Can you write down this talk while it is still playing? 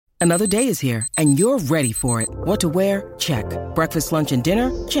Another day is here, and you're ready for it. What to wear? Check. Breakfast, lunch, and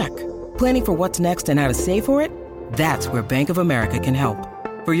dinner? Check. Planning for what's next and how to save for it? That's where Bank of America can help.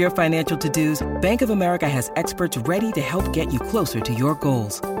 For your financial to-dos, Bank of America has experts ready to help get you closer to your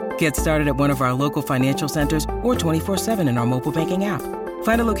goals. Get started at one of our local financial centers or 24/7 in our mobile banking app.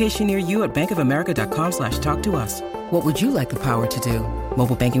 Find a location near you at bankofamerica.com/talktous. What would you like the power to do?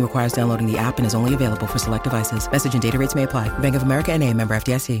 Mobile banking requires downloading the app and is only available for select devices. Message and data rates may apply. Bank of America N.A., member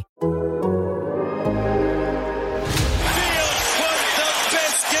FDIC. Fields puts the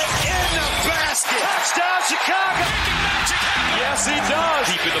biscuit in the basket. Touchdown, Chicago. Yes, he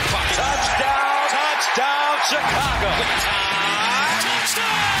does. Deep in the pocket. Touchdown, Chicago.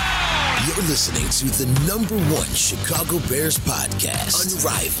 Touchdown. You're listening to the #1 Chicago Bears podcast.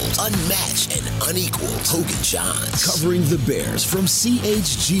 Unrivaled, unmatched, and unequaled. Hogan Johns. Covering the Bears from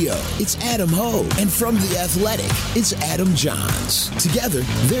CHGO, it's Adam Ho. And from The Athletic, it's Adam Johns. Together,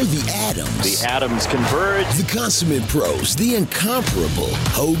 they're the Adams. The Adams converge. The consummate pros, the incomparable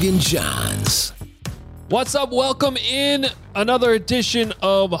Hogan Johns. What's up? Welcome in another edition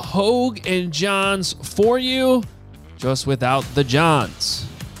of Hogue and Johns for you, just without the Johns.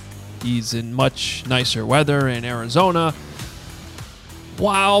 He's in much nicer weather in Arizona,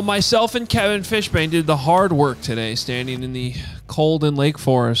 while myself and Kevin Fishbane did the hard work today, standing in the cold in Lake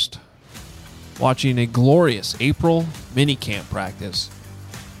Forest, watching a glorious April minicamp practice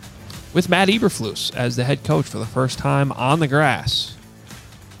with Matt Eberflus as the head coach for the first time on the grass.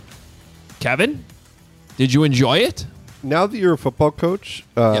 Kevin, did you enjoy it? Now that you're a football coach,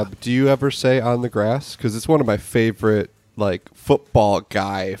 do you ever say on the grass? Because it's one of my favorite football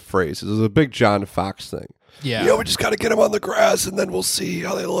guy phrases. It was a big John Fox thing. Yeah. We just got to get them on the grass and then we'll see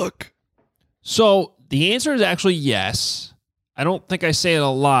how they look. So the answer is actually yes. I don't think I say it a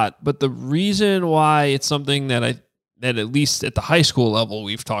lot, but the reason why it's something that at least at the high school level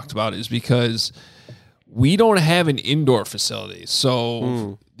we've talked about is because we don't have an indoor facility.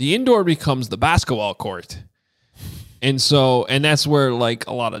 So the indoor becomes the basketball court. And that's where a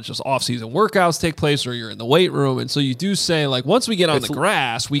lot of just off-season workouts take place, or you're in the weight room. And so you do say once we get on the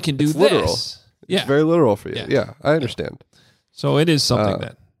grass, we can do this. Literal. Yeah. It's very literal for you. Yeah, I understand. So it is something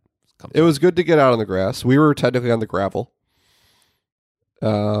that comes it was good to get out on the grass. We were technically on the gravel.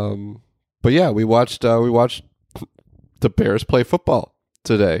 But yeah, we watched the Bears play football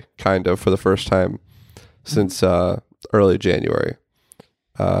today, kind of, for the first time since early January.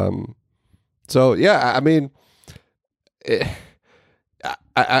 So yeah, I mean,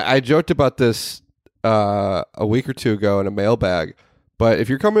 I joked about this a week or two ago in a mailbag, but if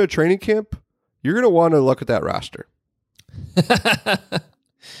you're coming to training camp, you're going to want to look at that roster.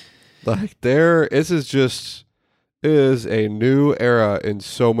 It is a new era in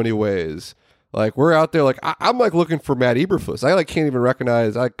so many ways. We're out there, I'm looking for Matt Eberflus. I can't even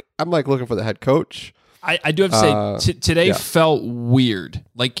recognize, I'm looking for the head coach. I do have to say, today felt weird.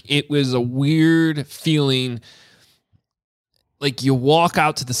 It was a weird feeling. You walk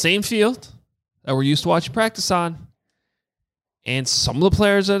out to the same field that we're used to watching practice on, and some of the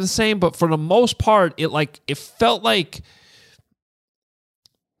players are the same, but for the most part, it felt like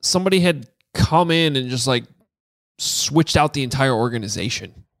somebody had come in and just switched out the entire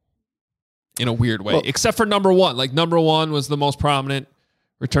organization in a weird way, except for number one. Number one was the most prominent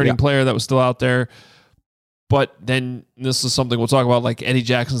returning player that was still out there. But then this is something we'll talk about, Eddie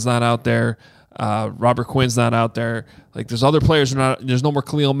Jackson's not out there. Robert Quinn's not out there. There's other players who are not. There's no more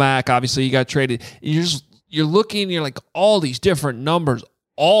Khalil Mack. Obviously, he got traded. You're looking. You're all these different numbers,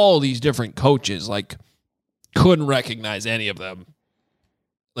 all these different coaches. Couldn't recognize any of them.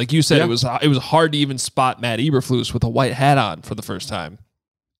 Like you said, it was hard to even spot Matt Eberflus with a white hat on for the first time.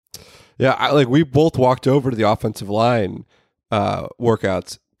 Yeah, we both walked over to the offensive line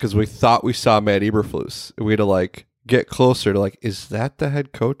workouts because we thought we saw Matt Eberflus. We had to get closer to is that the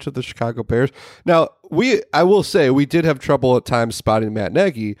head coach of the Chicago Bears? Now, I will say we did have trouble at times spotting Matt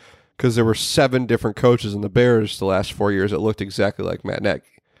Nagy because there were 7 different coaches in the Bears the last 4 years that looked exactly like Matt Nagy.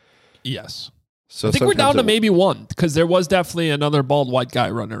 Yes. So I think we're down to maybe one because there was definitely another bald white guy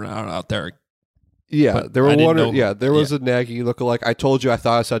running around out there. Yeah, there were one. There was a Nagy lookalike. I told you I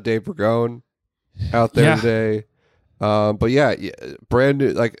thought I saw Dave Bergone out there today. But yeah, brand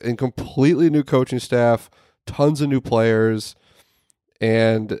new, and completely new coaching staff. Tons of new players,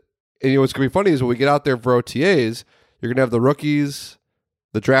 and what's going to be funny is when we get out there for OTAs, you're going to have the rookies,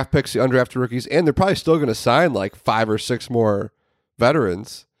 the draft picks, the undrafted rookies, and they're probably still going to sign 5 or 6 more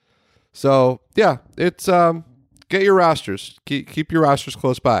veterans. So yeah, it's get your rosters, keep your rosters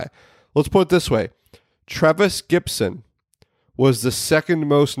close by. Let's put it this way: Trevis Gibson was the second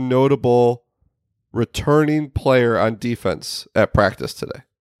most notable returning player on defense at practice today.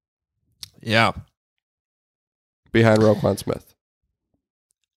 Yeah. Behind Roquan Smith.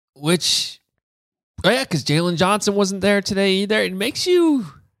 Because Jalen Johnson wasn't there today either. It makes you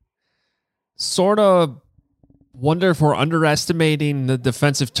sort of wonder if we're underestimating the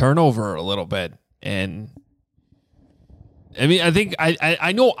defensive turnover a little bit. And I mean, I think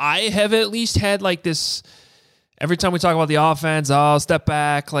I know I have at least had like this every time we talk about the offense, step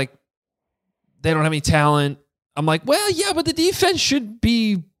back, like they don't have any talent. I'm like, well, yeah, but the defense should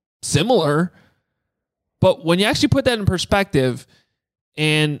be similar. But when you actually put that in perspective,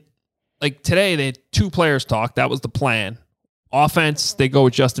 and like today they had 2 players talk, that was the plan. Offense, they go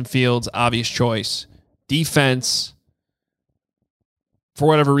with Justin Fields, obvious choice. Defense, for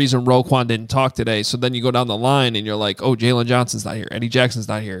whatever reason, Roquan didn't talk today. So then you go down the line and you're like, oh, Jalen Johnson's not here. Eddie Jackson's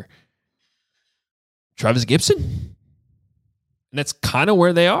not here. Travis Gibson? And that's kind of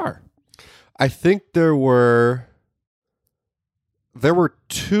where they are. I think there were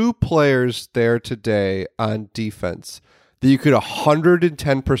 2 players there today on defense that you could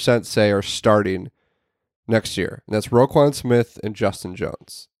 110% say are starting next year. And that's Roquan Smith and Justin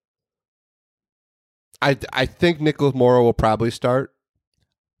Jones. I think Nicholas Morrow will probably start.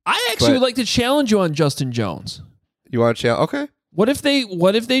 I actually would like to challenge you on Justin Jones. You want to challenge? Okay. What if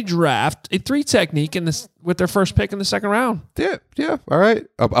they draft a 3 technique with their first pick in the second round? Yeah. All right.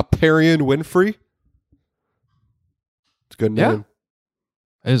 A Perrion Winfrey. It's a good name.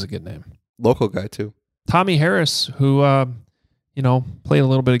 It is a good name. Local guy too. Tommy Harris, who played a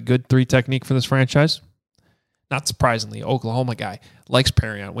little bit of good 3 technique for this franchise. Not surprisingly, Oklahoma guy likes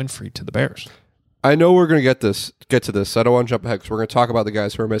Perrion Winfrey to the Bears. I know we're going to get to this. So I don't want to jump ahead because we're going to talk about the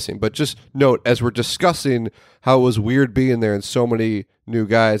guys who are missing. But just note, as we're discussing how it was weird being there and so many new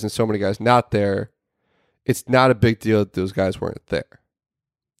guys and so many guys not there, it's not a big deal that those guys weren't there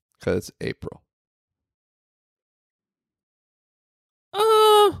because it's April.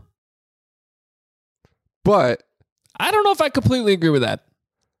 But I don't know if I completely agree with that.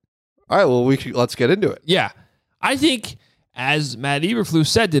 All right, well, let's get into it. Yeah. I think, as Matt Eberflus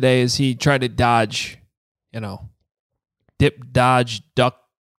said today, as he tried to dodge, dip, dodge, duck,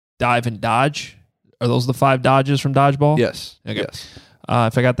 dive, and dodge. Are those the 5 dodges from Dodgeball? Yes. Okay. Yes.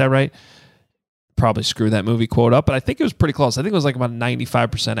 If I got that right, probably screw that movie quote up, but I think it was pretty close. I think it was like about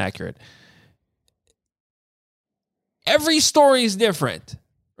 95% accurate. Every story is different,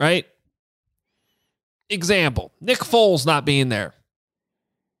 right? Example, Nick Foles not being there.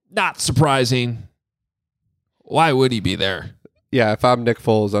 Not surprising. Why would he be there? Yeah, if I'm Nick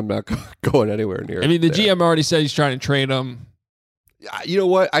Foles, I'm not going anywhere near. I mean, the GM already said he's trying to trade him. You know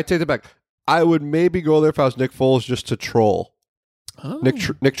what? I take that back. I would maybe go there if I was Nick Foles just to troll. Oh. Nick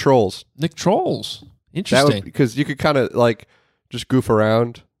Trolls. Nick Trolls. Interesting. Because you could kind of like just goof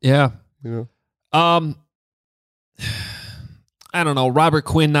around. Yeah. You know? I don't know. Robert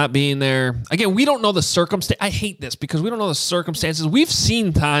Quinn not being there. Again, we don't know the circumstance. I hate this because we don't know the circumstances. We've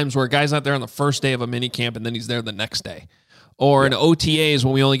seen times where a guy's not there on the first day of a mini camp and then he's there the next day. Or in OTAs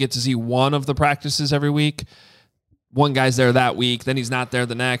when we only get to see one of the practices every week. One guy's there that week, then he's not there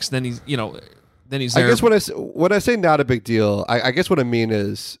the next, then he's there. I guess when I say not a big deal, I guess what I mean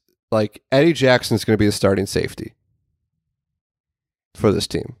is like Eddie Jackson's going to be the starting safety for this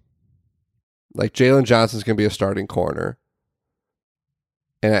team. Like Jalen Johnson's going to be a starting corner.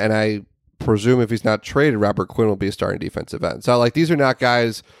 And I presume if he's not traded, Robert Quinn will be a starting defensive end. So like these are not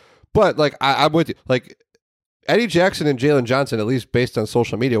guys, but like I'm with you. Like Eddie Jackson and Jalen Johnson, at least based on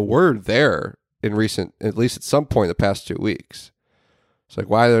social media, were there in recent, at least at some point in the past 2 weeks. It's like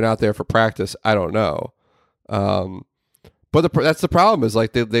why they're not there for practice, I don't know. But that's the problem is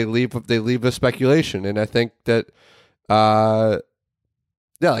like they leave the speculation, and I think that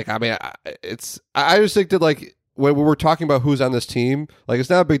like I mean I just think that like. When we're talking about who's on this team, like it's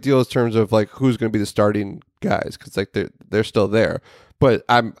not a big deal in terms of like who's going to be the starting guys because like they're still there. But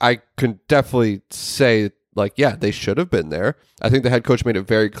I can definitely say like yeah, they should have been there. I think the head coach made it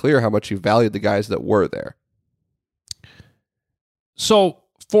very clear how much he valued the guys that were there. So,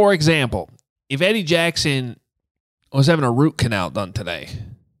 for example, if Eddie Jackson was having a root canal done today,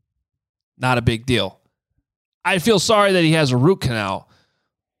 not a big deal. I feel sorry that he has a root canal,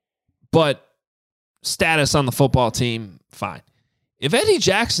 but status on the football team, fine. If Eddie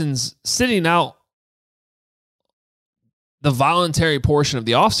Jackson's sitting out the voluntary portion of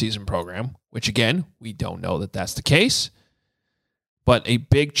the offseason program, which again, we don't know that that's the case, but a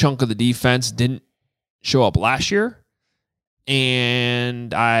big chunk of the defense didn't show up last year,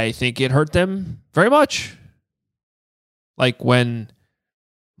 and I think it hurt them very much. Like when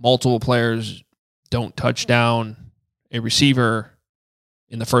multiple players don't touch down a receiver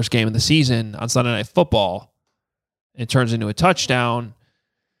in the first game of the season on Sunday Night Football, it turns into a touchdown.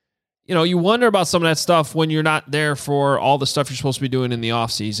 you wonder about some of that stuff when you're not there for all the stuff you're supposed to be doing in the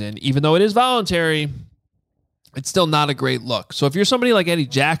offseason. Even though it is voluntary, it's still not a great look. So if you're somebody like Eddie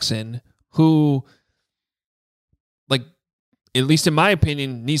Jackson, who, like, at least in my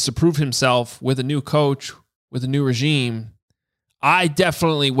opinion, needs to prove himself with a new coach, with a new regime, I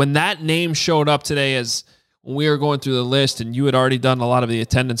definitely, when that name showed up today, as when we were going through the list and you had already done a lot of the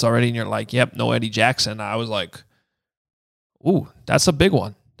attendance already, and you're like, yep, no Eddie Jackson, I was like, ooh, that's a big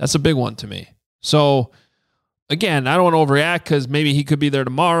one. That's a big one to me. So, again, I don't want to overreact because maybe he could be there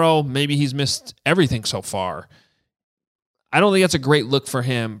tomorrow. Maybe he's missed everything so far. I don't think that's a great look for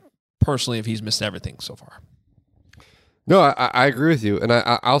him personally if he's missed everything so far. No, I agree with you. And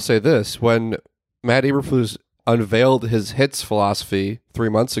I'll say this. When Matt Eberflus unveiled his hits philosophy 3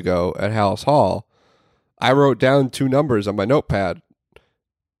 months ago at Hallis Hall, I wrote down 2 numbers on my notepad.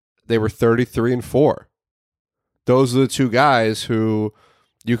 They were 33 and 4. Those are the 2 guys who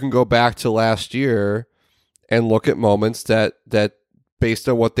you can go back to last year and look at moments that based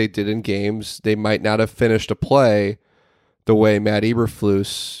on what they did in games, they might not have finished a play the way Matt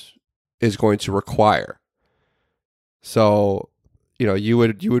Eberflus is going to require. So, you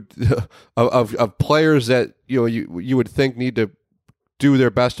would of players that you would think need to do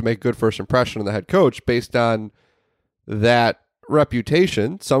their best to make good first impression on the head coach based on that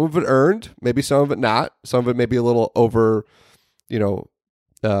reputation. Some of it earned, maybe some of it not. Some of it maybe a little over, maybe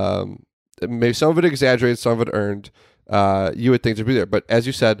some of it exaggerated, some of it earned. You would think to be there, but as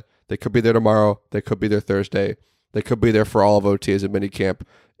you said, they could be there tomorrow. They could be there Thursday. They could be there for all of OTAs and minicamp,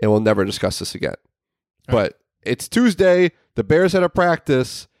 and we'll never discuss this again. All but it's Tuesday. The Bears had a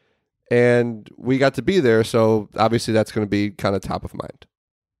practice, and we got to be there, so obviously that's going to be kind of top of mind.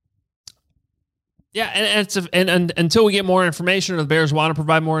 Yeah, and until we get more information, or the Bears want to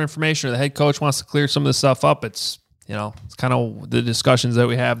provide more information, or the head coach wants to clear some of this stuff up, it's kind of the discussions that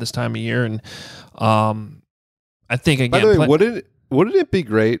we have this time of year. And I think, again, by the way, wouldn't it be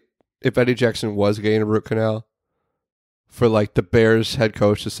great if Eddie Jackson was getting a root canal? For like the Bears head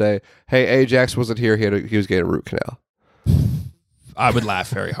coach to say, "Hey, Eddie Jackson wasn't here. He was getting a root canal." I would laugh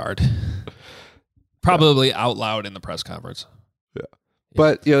very hard, probably out loud in the press conference. Yeah,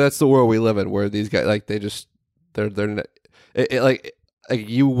 but that's the world we live in, where these guys they're like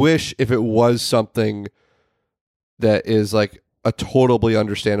you wish if it was something that is like a totally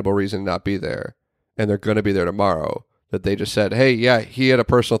understandable reason to not be there, and they're going to be there tomorrow, that they just said, "Hey, yeah, he had a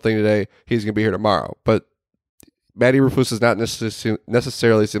personal thing today. He's going to be here tomorrow," but Matt Eberflus is not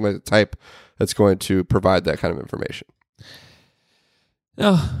necessarily seem like the type that's going to provide that kind of information.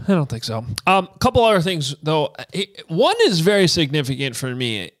 No, I don't think so. A couple other things, though. One is very significant for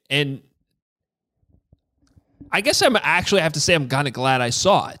me, and I guess I have to say I'm kind of glad I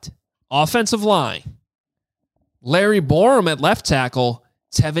saw it. Offensive line. Larry Borom at left tackle,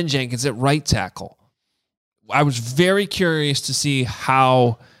 Tevin Jenkins at right tackle. I was very curious to see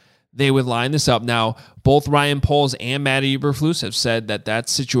how they would line this up. Now, both Ryan Poles and Matt Eberflus have said that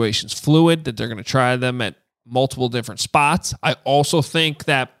situation's fluid, that they're going to try them at multiple different spots. I also think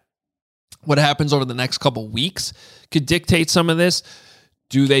that what happens over the next couple weeks could dictate some of this.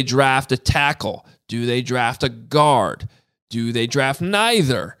 Do they draft a tackle? Do they draft a guard? Do they draft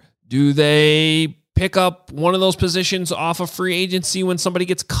neither? Do they pick up one of those positions off of free agency when somebody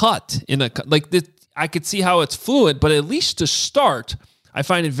gets cut? I could see how it's fluid, but at least to start, I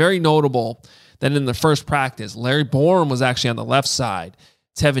find it very notable that in the first practice, Larry Borom was actually on the left side.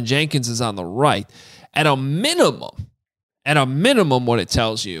 Tevin Jenkins is on the right. At a minimum, what it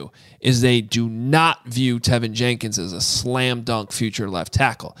tells you is they do not view Tevin Jenkins as a slam dunk future left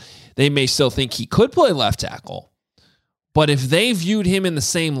tackle. They may still think he could play left tackle, but if they viewed him in the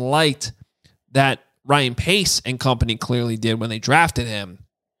same light that Ryan Pace and company clearly did when they drafted him,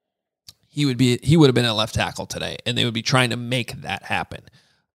 he would have been a left tackle today, and they would be trying to make that happen.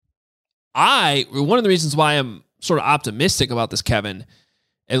 One of the reasons why I'm sort of optimistic about this, Kevin,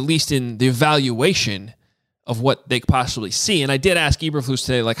 at least in the evaluation of what they could possibly see. And I did ask Eberflus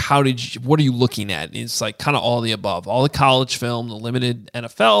today, like, what are you looking at? And it's like kind of all the above, all the college film, the limited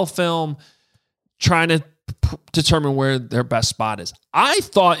NFL film, trying to determine where their best spot is. I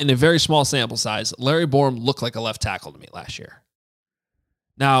thought in a very small sample size, Larry Borom looked like a left tackle to me last year.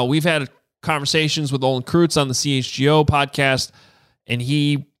 Now, we've had conversations with Olin Kreutz on the CHGO podcast, and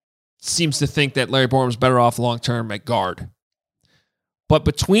he seems to think that Larry Borom is better off long-term at guard. But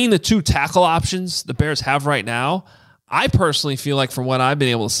between the 2 tackle options the Bears have right now, I personally feel like from what I've been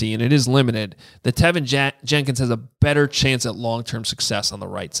able to see, and it is limited, that Tevin Jenkins has a better chance at long-term success on the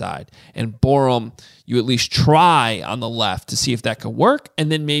right side. And Borom, you at least try on the left to see if that could work,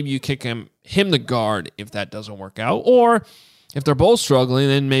 and then maybe you kick him the guard if that doesn't work out. Or If they're both struggling,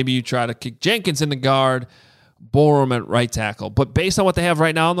 then maybe you try to kick Jenkins into guard, Borum at right tackle. But based on what they have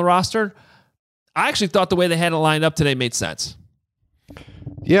right now on the roster, I actually thought the way they had it lined up today made sense.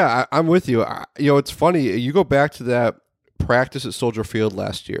 Yeah, I'm with you. It's funny. You go back to that practice at Soldier Field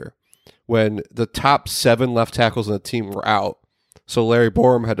last year when the top 7 left tackles on the team were out. So Larry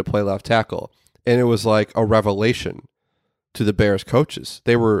Borum had to play left tackle. And it was like a revelation to the Bears coaches.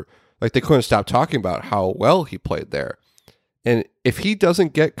 They were like, they couldn't stop talking about how well he played there. And if he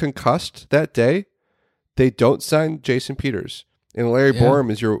doesn't get concussed that day, they don't sign Jason Peters. And Larry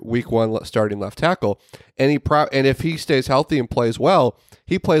Borum is your week 1 starting left tackle. And if he stays healthy and plays well,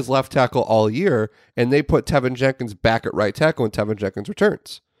 he plays left tackle all year. And they put Tevin Jenkins back at right tackle when Tevin Jenkins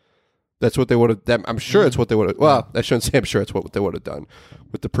returns. That's what they would have. I'm sure it's what they would have. Well, I shouldn't say I'm sure it's what they would have done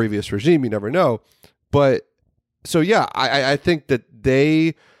with the previous regime. You never know. But so, yeah, I think that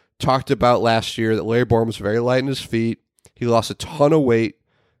they talked about last year that Larry Borum was very light in his feet. He lost a ton of weight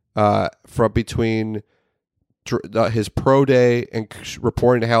from between his pro day and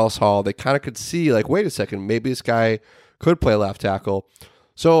reporting to Hallis Hall. They kind of could see, like, wait a second, maybe this guy could play left tackle.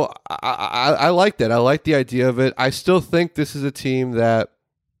 So I like that. I like the idea of it. I still think this is a team that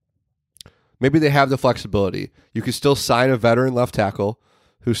maybe they have the flexibility. You can still sign a veteran left tackle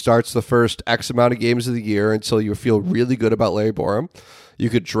who starts the first X amount of games of the year until you feel really good about Larry Borum.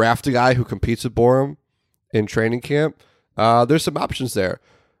 You could draft a guy who competes with Borum in training camp. There's some options there.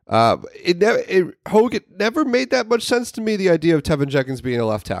 Hogan never made that much sense to me, the idea of Tevin Jenkins being a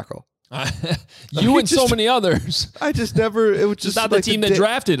left tackle. So many others. I just never. It was just not the team that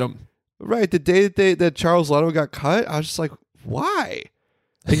drafted him. Right. The day that Charles Leno got cut, I was just like, why?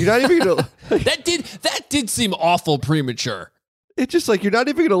 Like, you're not even gonna. that did seem awful premature. It's just like you're not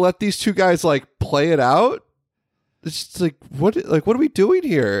even gonna let these two guys like play it out. It's just like what are we doing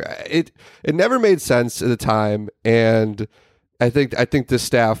here? It never made sense at the time, and I think this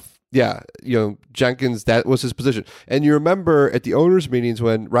staff, Jenkins, that was his position. And you remember at the owners' meetings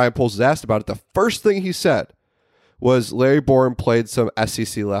when Ryan Poles was asked about it, the first thing he said was Larry Borum played some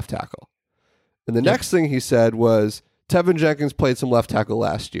SEC left tackle, and the next thing he said was Tevin Jenkins played some left tackle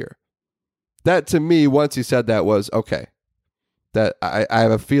last year. That to me, once he said that, was okay. That I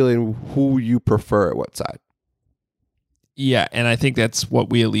have a feeling who you prefer at what side. Yeah, and I think that's what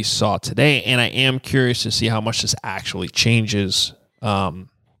we at least saw today. And I am curious to see how much this actually changes. Of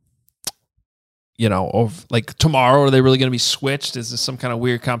like tomorrow, are they really going to be switched? Is this some kind of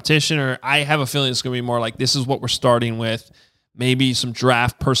weird competition? Or I have a feeling it's going to be more like this is what we're starting with. Maybe some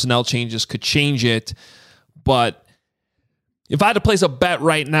draft personnel changes could change it. But if I had to place a bet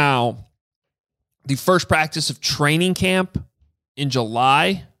right now, the first practice of training camp in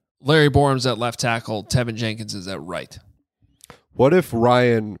July, Larry Borum's at left tackle, Tevin Jenkins is at right. What if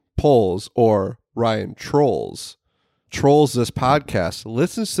Ryan Poles or Ryan trolls this podcast,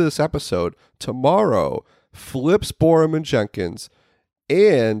 listens to this episode tomorrow, flips Borum and Jenkins,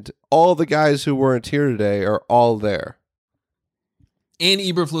 and all the guys who weren't here today are all there? And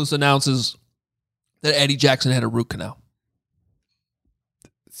Eberflus announces that Eddie Jackson had a root canal.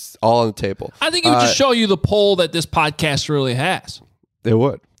 It's all on the table. I think it would just show you the poll that this podcast really has. It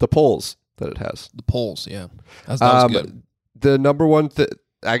would. The polls that it has. The polls, yeah. That was good. The number one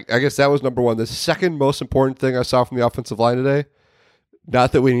I guess that was number one. The second most important thing I saw from the offensive line today,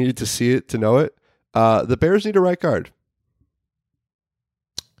 not that we needed to see it to know it, the Bears need a right guard.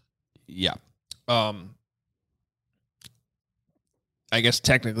 Yeah. I guess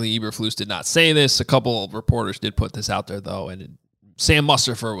technically Eberflus did not say this. A couple of reporters did put this out there, though, and Sam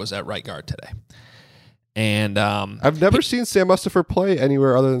Mustipher was at right guard today. And I've never seen Sam Mustipher play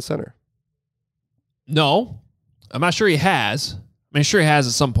anywhere other than center. No, I'm not sure he has. I mean, sure he has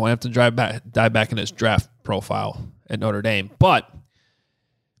at some point. I have to dive back in his draft profile at Notre Dame. But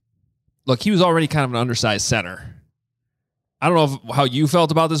look, he was already kind of an undersized center. I don't know how you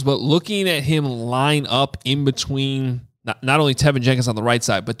felt about this, but looking at him line up in between not only Tevin Jenkins on the right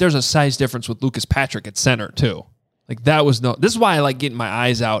side, but there's a size difference with Lucas Patrick at center too. Like that was this is why I like getting my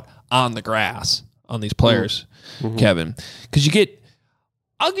eyes out on the grass on these players, Kevin, because you get.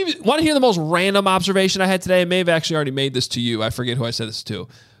 I'll give you. Want to hear the most random observation I had today? I may have actually already made this to you. I forget who I said this to,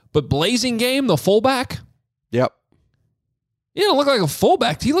 but Blazing Game, the fullback. Yep. He don't look like a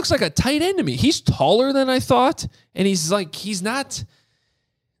fullback. He looks like a tight end to me. He's taller than I thought, and he's not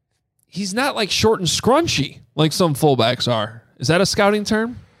like short and scrunchy like some fullbacks are. Is that a scouting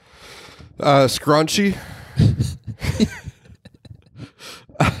term? Scrunchy.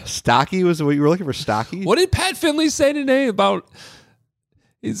 Stocky was what you were looking for. Stocky. What did Pat Finley say today about?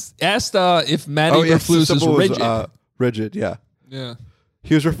 He's asked if Matty Eberflus is rigid. Rigid, yeah. Yeah.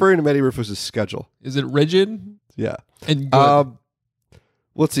 He was referring to Matty Eberflus' schedule. Is it rigid? Yeah. And good.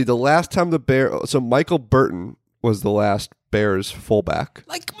 Let's see. The last time the Bears... So Michael Burton was the last Bears fullback.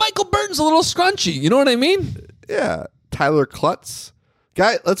 Like, Michael Burton's a little scrunchy. You know what I mean? Yeah. Tyler Klutz.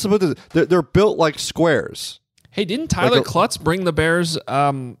 Guy, let's put this... They're built like squares. Hey, didn't Tyler Klutz bring the Bears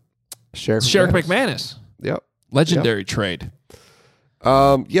Sheriff McManus? Yep. Legendary trade.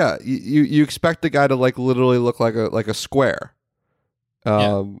 Yeah. You expect the guy to like literally look like a square.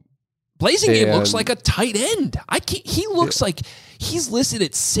 Blazingham looks like a tight end. He looks like he's listed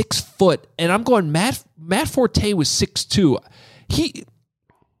at 6 foot, and I'm going Matt Forte was 6'2". He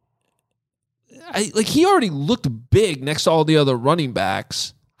already looked big next to all the other running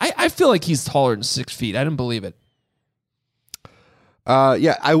backs. I feel like he's taller than 6 feet. I didn't believe it.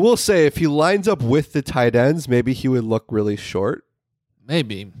 Yeah, I will say if he lines up with the tight ends, maybe he would look really short.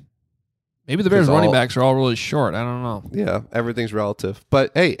 Maybe the Bears running backs are all really short. I don't know. Yeah, everything's relative.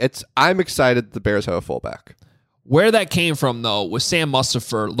 But hey, I'm excited the Bears have a fullback. Where that came from, though, was Sam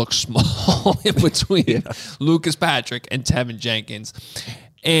Mustipher looked small in between Lucas Patrick and Tevin Jenkins.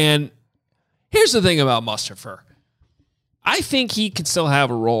 And here's the thing about Mustipher. I think he could still have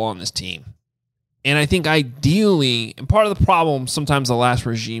a role on this team. And I think ideally, and part of the problem sometimes the last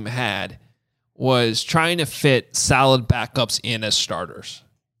regime had was trying to fit solid backups in as starters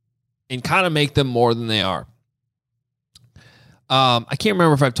and kind of make them more than they are. I can't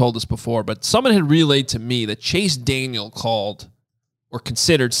remember if I've told this before, but someone had relayed to me that Chase Daniel called or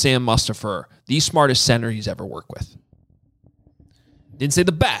considered Sam Mustipher the smartest center he's ever worked with. Didn't say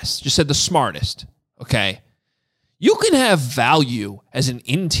the best, just said the smartest. Okay. You can have value as an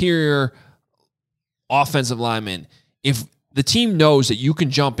interior offensive lineman if the team knows that you can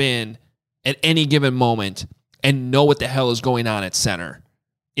jump in at any given moment and know what the hell is going on at center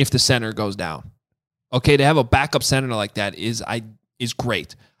if the center goes down. Okay, to have a backup center like that is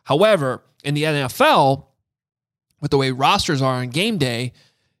great. However, in the NFL, with the way rosters are on game day,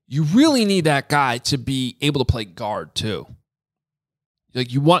 you really need that guy to be able to play guard too.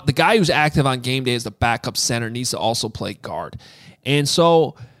 Like, you want the guy who's active on game day as the backup center needs to also play guard. And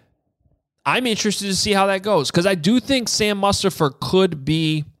so I'm interested to see how that goes, because I do think Sam Mustipher could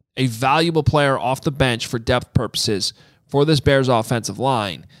be a valuable player off the bench for depth purposes for this Bears offensive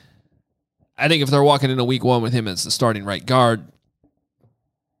line. I think if they're walking into week 1 with him as the starting right guard,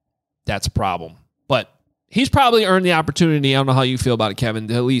 that's a problem. But he's probably earned the opportunity. I don't know how you feel about it,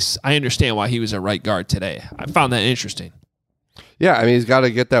 Kevin. At least I understand why he was a right guard today. I found that interesting. Yeah, I mean, he's got to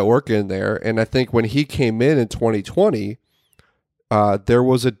get that work in there. And I think when he came in 2020, there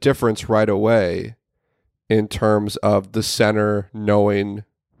was a difference right away in terms of the center knowing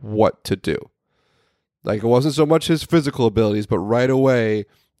what to do. Like, it wasn't so much his physical abilities, but right away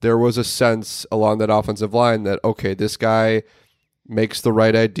there was a sense along that offensive line that, okay, this guy makes the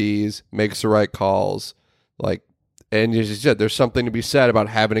right IDs, makes the right calls. Like, and as you said, there's something to be said about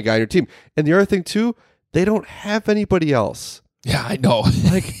having a guy on your team. And the other thing too, they don't have anybody else. Yeah, I know.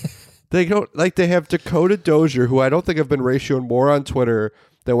 They don't, like, they have Dakota Dozier, who I don't think I've been ratioing more on Twitter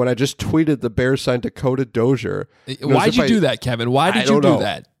than when I just tweeted the Bears signed Dakota Dozier. Why'd you do that, Kevin? Why did you do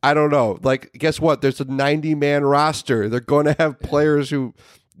that? I don't know. Like, guess what? There's a 90-man roster. They're going to have players who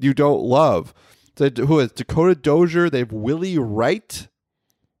you don't love. Who is Dakota Dozier? They have Willie Wright.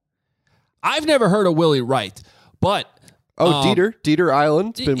 I've never heard of Willie Wright, but Dieter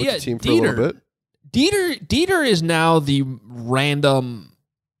Island's been with the team for a little bit. Dieter is now the random,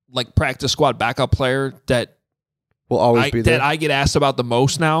 like, practice squad backup player that will always be there. That I get asked about the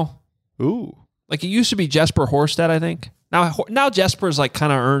most now. Ooh, like, it used to be Jesper Horsted, I think. Now Jesper's like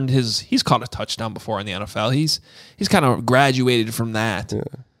kind of earned his. He's caught a touchdown before in the NFL. He's kind of graduated from that.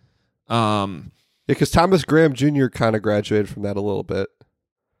 Yeah. Because Thomas Graham Jr. kind of graduated from that a little bit.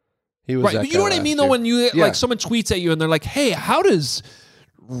 He was right. You know what I mean, though, when you like someone tweets at you and they're like, "Hey, how does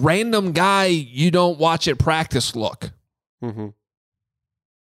random guy you don't watch at practice look?" Mm-hmm.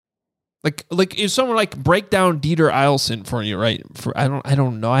 Like if someone like break down Dieter Eilson for you, right? I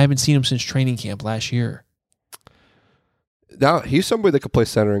don't know. I haven't seen him since training camp last year. Now he's somebody that could play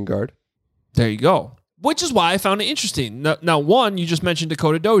center and guard. There you go. Which is why I found it interesting. Now, one, you just mentioned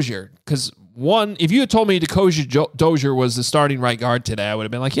Dakota Dozier, because one, if you had told me Dakota Dozier was the starting right guard today, I would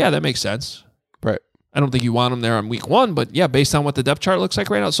have been like, yeah, that makes sense. Right. I don't think you want him there on week 1, but yeah, based on what the depth chart looks like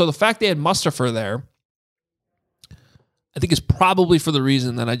right now. So the fact they had Mustipher there, I think is probably for the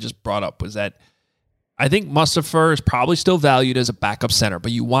reason that I just brought up, was that I think Mustipher is probably still valued as a backup center,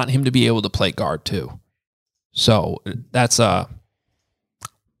 but you want him to be able to play guard too. So that's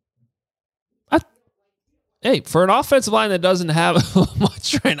hey, for an offensive line that doesn't have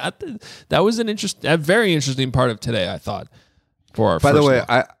much right now, that was a very interesting part of today, I thought. For our By the way,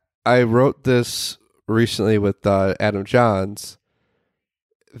 I wrote this recently with Adam Johns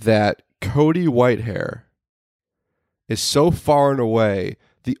that Cody Whitehair is so far and away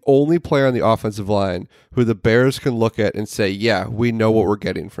the only player on the offensive line who the Bears can look at and say, yeah, we know what we're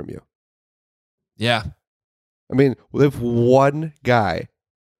getting from you. Yeah. I mean, we have one guy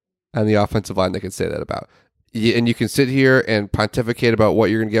on the offensive line that can say that about. And you can sit here and pontificate about what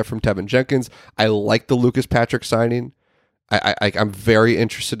you're going to get from Tevin Jenkins. I like the Lucas Patrick signing. I'm very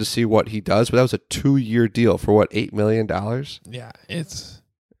interested to see what he does, but that was a 2-year deal for what, $8 million? Yeah, it's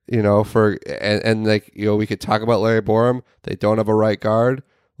and like, we could talk about Larry Borum. They don't have a right guard.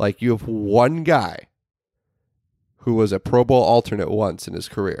 Like, you have one guy who was a Pro Bowl alternate once in his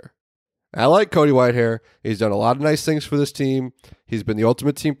career. I like Cody Whitehair. He's done a lot of nice things for this team. He's been the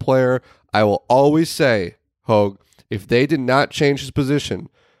ultimate team player. I will always say, Hogue, if they did not change his position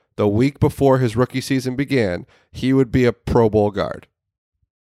the week before his rookie season began, he would be a Pro Bowl guard.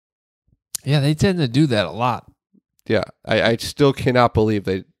 Yeah, they tend to do that a lot. Yeah, I still cannot believe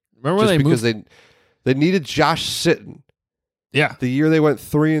they. Remember when because they needed Josh Sitton. Yeah, the year they went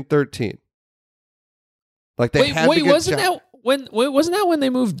 3-13. Like they had to get wasn't that when they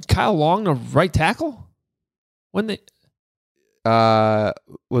moved Kyle Long to right tackle? When they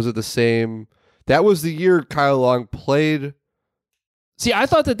was it the same? That was the year Kyle Long played. See, I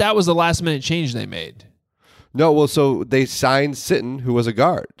thought that was the last minute change they made. No, well, so they signed Sitton, who was a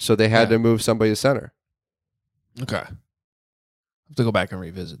guard, so they had to move somebody to center. Okay, I have to go back and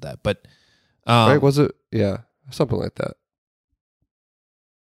revisit that, but right? Was it? Yeah, something like that.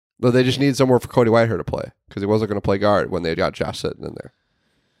 No, they just need somewhere for Cody Whitehair to play because he wasn't going to play guard when they got Josh Sitton in there.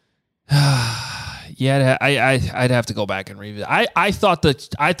 Yeah, I'd have to go back and revisit. I thought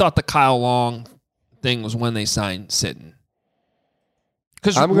the Kyle Long thing was when they signed Sitton.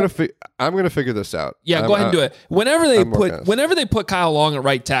 Because I'm gonna figure this out. Yeah, go ahead and do it. Whenever they put Kyle Long at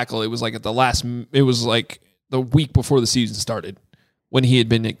right tackle, it was like it was like the week before the season started when he had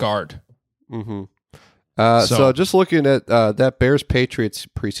been at guard. Mm-hmm. So just looking at that Bears-Patriots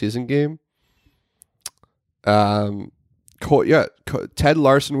preseason game, Ted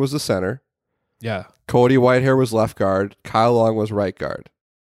Larson was the center. Yeah. Cody Whitehair was left guard. Kyle Long was right guard.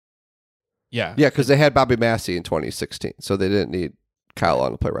 Yeah. Yeah, because they had Bobby Massey in 2016, so they didn't need Kyle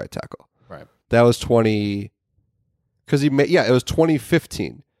Long to play right tackle. Right. That was it was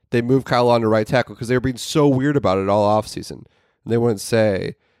 2015. They moved Kyle Long to right tackle because they were being so weird about it all offseason. And they wouldn't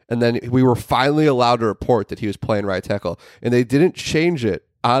say. And then we were finally allowed to report that he was playing right tackle. And they didn't change it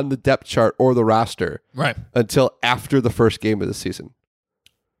on the depth chart or the roster until after the first game of the season.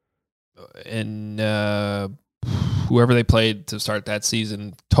 And whoever they played to start that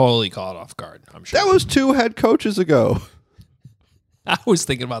season totally caught off guard, I'm sure. That was 2 head coaches ago. I was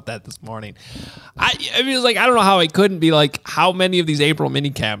thinking about that this morning. I mean, it was like, I don't know how it couldn't be like how many of these April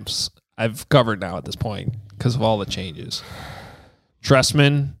minicamps I've covered now at this point because of all the changes.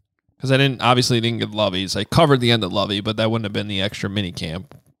 Tressman, because I didn't get Lovey's. I covered the end of Lovey, but that wouldn't have been the extra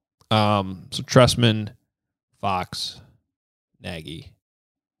minicamp. So Tressman, Fox, Nagy,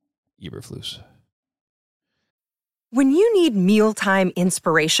 Eberflus. When you need mealtime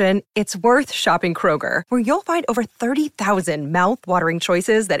inspiration, it's worth shopping Kroger, where you'll find over 30,000 mouth-watering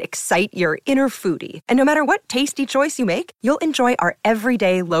choices that excite your inner foodie. And no matter what tasty choice you make, you'll enjoy our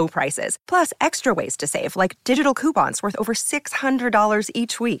everyday low prices, plus extra ways to save, like digital coupons worth over $600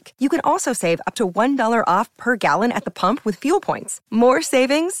 each week. You can also save up to $1 off per gallon at the pump with fuel points. More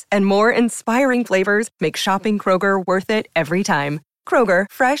savings and more inspiring flavors make shopping Kroger worth it every time. Kroger,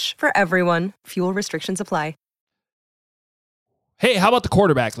 fresh for everyone. Fuel restrictions apply. Hey, how about the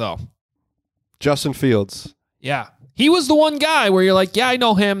quarterback, though? Justin Fields. Yeah. He was the one guy where you're like, yeah, I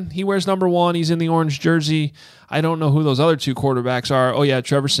know him. He wears number 1. He's in the orange jersey. I don't know who those other 2 quarterbacks are. Oh, yeah,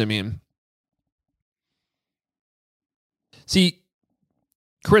 Trevor Siemien. See,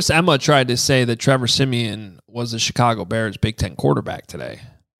 Chris Emma tried to say that Trevor Siemien was the Chicago Bears Big Ten quarterback today.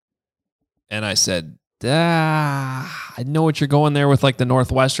 And I said, I know what you're going there with like the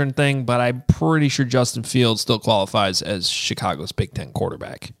Northwestern thing, but I'm pretty sure Justin Fields still qualifies as Chicago's Big Ten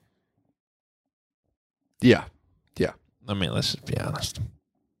quarterback. Yeah. I mean, let's just be honest.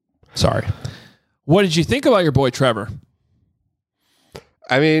 Sorry. What did you think about your boy Trevor?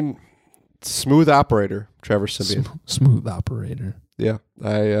 I mean, smooth operator, Trevor Siemien. Smooth operator. Yeah.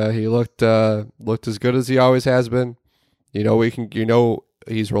 He looked as good as he always has been.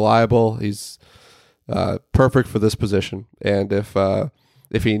 He's reliable. He's perfect for this position, and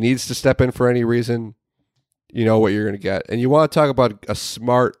if he needs to step in for any reason, you know what you're going to get. And you want to talk about a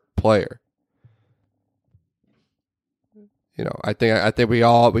smart player. I think we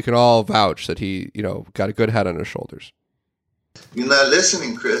can all vouch that he got a good head on his shoulders. You're not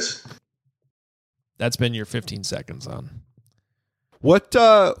listening, Chris. that's been your 15 seconds on. What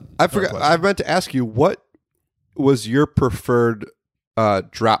I forgot. I meant to ask you, what was your preferred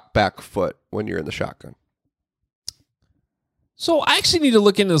drop back foot when you're in the shotgun? So I actually need to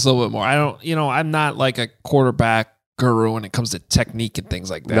look into this a little bit more. I'm not like a quarterback guru when it comes to technique and things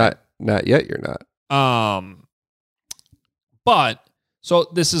like that. Not yet. You're not. But so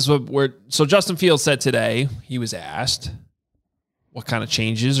this is so Justin Fields said today, he was asked what kind of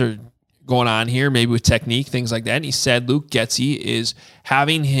changes are going on here, maybe with technique, things like that. And he said Luke Getsy is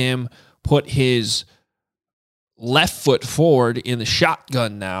having him put his left foot forward in the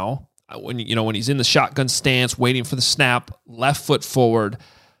shotgun now. When he's in the shotgun stance, waiting for the snap, left foot forward.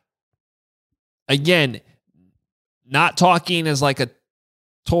 Again, not talking as like a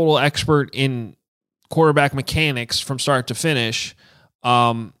total expert in quarterback mechanics from start to finish.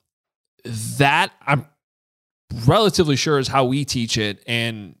 That I'm relatively sure is how we teach it,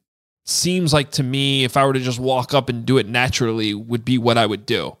 and seems like to me, if I were to just walk up and do it naturally, would be what I would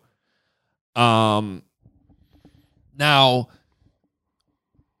do. Now,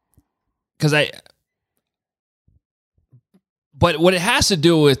 but what it has to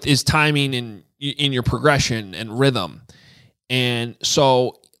do with is timing in your progression and rhythm. And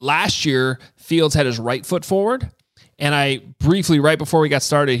so last year, Fields had his right foot forward. And I briefly, right before we got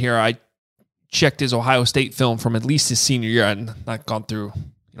started here, I checked his Ohio State film from at least his senior year. I've not gone through,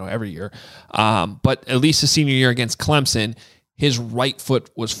 every year. But at least his senior year against Clemson, his right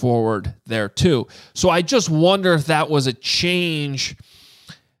foot was forward there too. So I just wonder if that was a change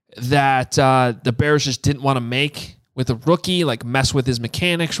that the Bears just didn't want to make with a rookie, like mess with his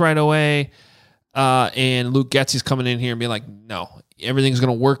mechanics right away. And Luke Getsy's coming in here and being like, no, everything's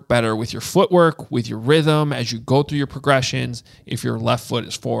going to work better with your footwork, with your rhythm as you go through your progressions if your left foot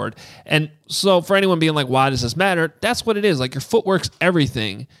is forward. And so for anyone being like, why does this matter? That's what it is. Like, your footwork's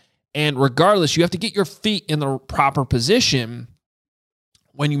everything. And regardless, you have to get your feet in the proper position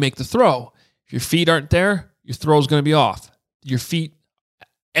when you make the throw. If your feet aren't there, your throw is going to be off. Your feet,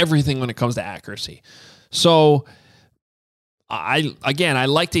 everything when it comes to accuracy. So I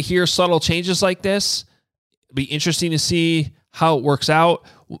like to hear subtle changes like this. It'd be interesting to see how it works out.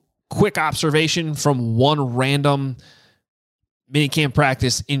 Quick observation from one random minicamp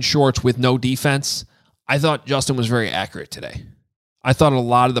practice in shorts with no defense. I thought Justin was very accurate today. I thought a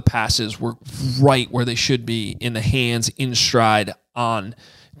lot of the passes were right where they should be, in the hands, in stride on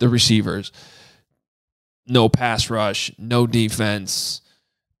the receivers. No pass rush, no defense.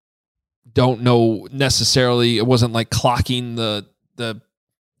 Don't know necessarily, it wasn't like clocking the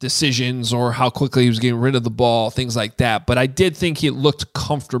decisions or how quickly he was getting rid of the ball, things like that. But I did think he looked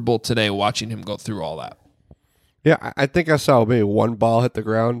comfortable today watching him go through all that. Yeah, I think I saw maybe one ball hit the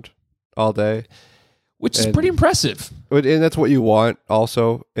ground all day. Which is pretty impressive. And that's what you want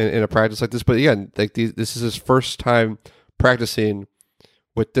also in a practice like this. But again, this is his first time practicing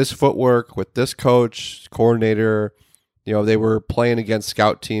with this footwork, with this coach, coordinator. They were playing against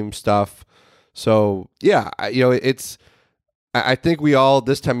scout team stuff. So, yeah, I think we all,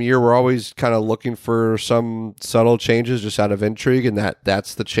 this time of year, we're always kind of looking for some subtle changes just out of intrigue, and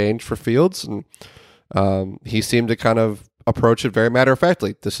that's the change for Fields. And he seemed to kind of approach it very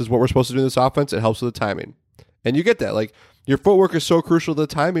matter-of-factly. This is what we're supposed to do in this offense. It helps with the timing. And you get that. Like, your footwork is so crucial to the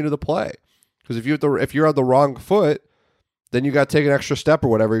timing of the play. Because if you're on the wrong foot, then you got to take an extra step or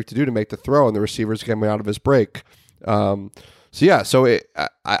whatever you have to do to make the throw, and the receiver's coming out of his break. I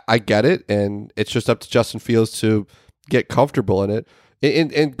get it, and it's just up to Justin Fields to get comfortable in it.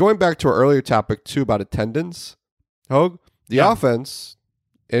 And going back to our earlier topic, too, about attendance, Hogue, the offense,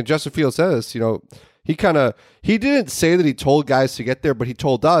 and Justin Fields says, he didn't say that he told guys to get there, but he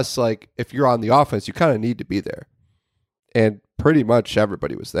told us, like, if you're on the offense, you kind of need to be there. And pretty much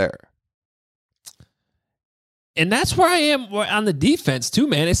everybody was there. And that's where I am on the defense too,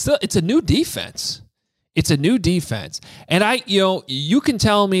 man. It's a new defense. It's a new defense. And you can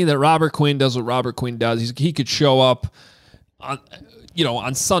tell me that Robert Quinn does what Robert Quinn does. He could show up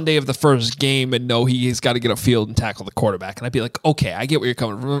on Sunday of the first game and know he's got to get a field and tackle the quarterback. And I'd be like, okay, I get where you're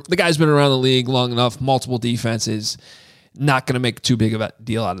coming from. The guy's been around the league long enough, multiple defenses, not going to make too big of a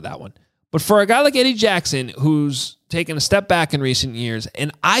deal out of that one. But for a guy like Eddie Jackson, who's taken a step back in recent years,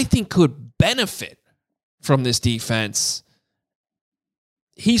 and I think could benefit from this defense,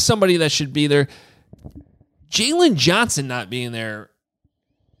 he's somebody that should be there. Jalen Johnson not being there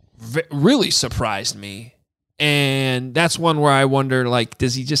really surprised me. And that's one where I wonder, like,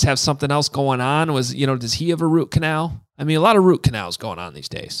 does he just have something else going on? Does he have a root canal? I mean, a lot of root canals going on these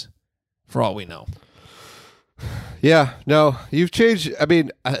days, for all we know. Yeah, no, you've changed. I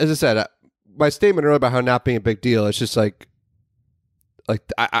mean, as I said, my statement earlier about how not being a big deal, it's just like, like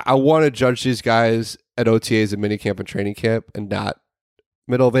I want to judge these guys at OTAs and minicamp and training camp and not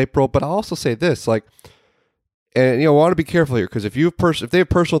middle of April. But I'll also say this, like, and I want to be careful here because if they have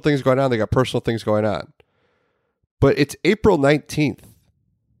personal things going on, they got personal things going on. But it's April 19th,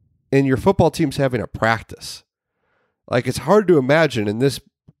 and your football team's having a practice. Like, it's hard to imagine in this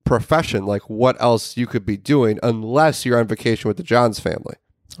profession, like, what else you could be doing unless you're on vacation with the Johns family.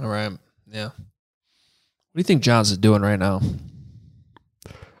 All right. Yeah. What do you think Johns is doing right now?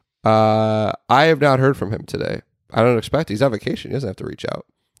 I have not heard from him today. I don't expect he's on vacation. He doesn't have to reach out.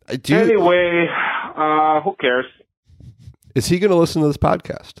 Anyway, who cares? Is he going to listen to this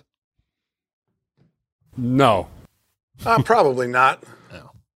podcast? No. Probably not.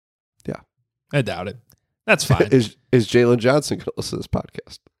 No. Yeah. I doubt it. That's fine. Is Jalen Johnson going to listen to this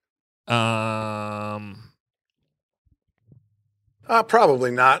podcast?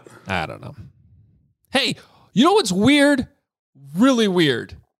 Probably not. I don't know. Hey, you know what's weird? Really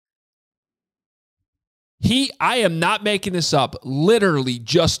weird. I am not making this up, literally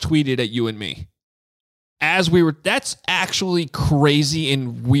just tweeted at you and me. That's actually crazy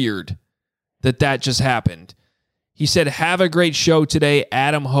and weird that just happened. He said, have a great show today,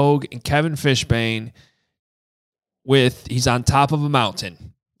 Adam Hogue and Kevin Fishbane he's on top of a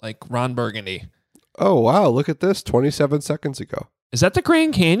mountain, like Ron Burgundy. Oh, wow. Look at this. 27 seconds ago. Is that the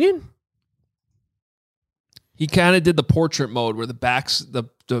Grand Canyon? He kind of did the portrait mode where the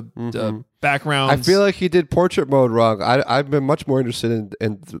background. I feel like he did portrait mode wrong. I've been much more interested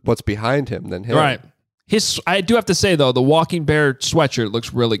in what's behind him than him. Right. I do have to say, though, the Walking Bear sweatshirt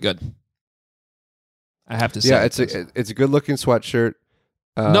looks really good. I have to say. Yeah, it's a good-looking sweatshirt.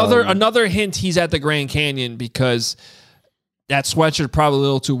 Another hint, he's at the Grand Canyon because that sweatshirt probably a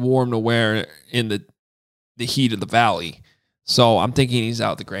little too warm to wear in the heat of the valley. So I'm thinking he's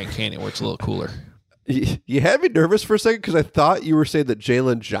out at the Grand Canyon where it's a little cooler. You had me nervous for a second because I thought you were saying that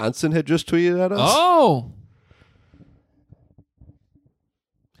Jalen Johnson had just tweeted at us. Oh.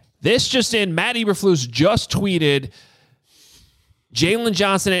 This just in, Matt Eberflus just tweeted, Jalen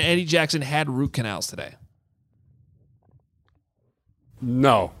Johnson and Eddie Jackson had root canals today.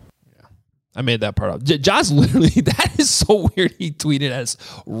 No. Yeah, I made that part up. John's literally, that is so weird. He tweeted us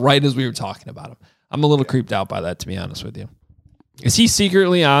right as we were talking about him. I'm a little creeped out by that, to be honest with you. Is he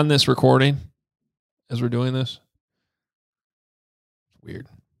secretly on this recording as we're doing this? Weird.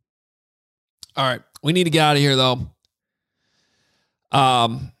 All right. We need to get out of here, though.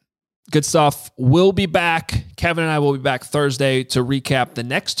 Good stuff. We'll be back. Kevin and I will be back Thursday to recap the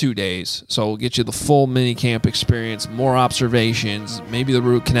next 2 days. So we'll get you the full minicamp experience, more observations. Maybe the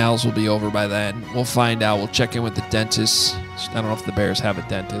root canals will be over by then. We'll find out. We'll check in with the dentist. I don't know if the Bears have a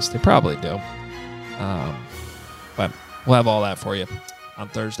dentist. They probably do. But we'll have all that for you on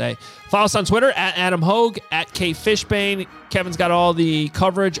Thursday. Follow us on Twitter at Adam Hogue, at KFishbane. Kevin's got all the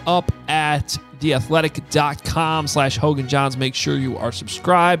coverage up at theathletic.com/HoganJohns. Make sure you are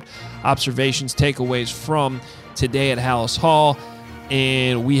subscribed. Observations, takeaways from today at Hallis Hall.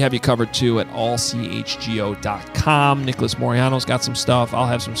 And we have you covered too at allchgo.com. Nicholas Moriano's got some stuff. I'll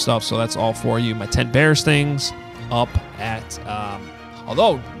have some stuff. So that's all for you. My 10 Bears things up at,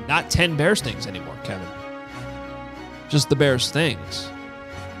 although not 10 Bears things anymore, Kevin. Just the Bears things.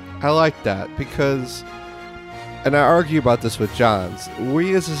 I like that because, and I argue about this with Johns,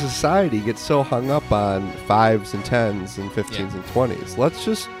 we as a society get so hung up on 5s and 10s and 15s and 20s. Let's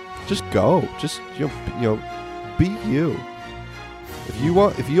just go. Just, you know, be you. If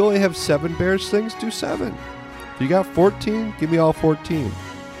you only have 7 Bears things, do 7. If you got 14, give me all 14.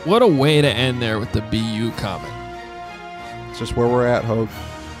 What a way to end there with the BU comment. It's just where we're at, Hogue.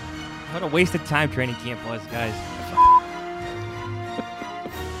 What a waste of time training camp was, guys.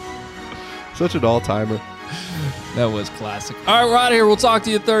 Such an all-timer. That was classic. All right, we're out of here. We'll talk to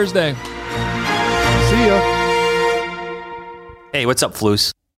you Thursday. See ya. Hey, what's up, Flus?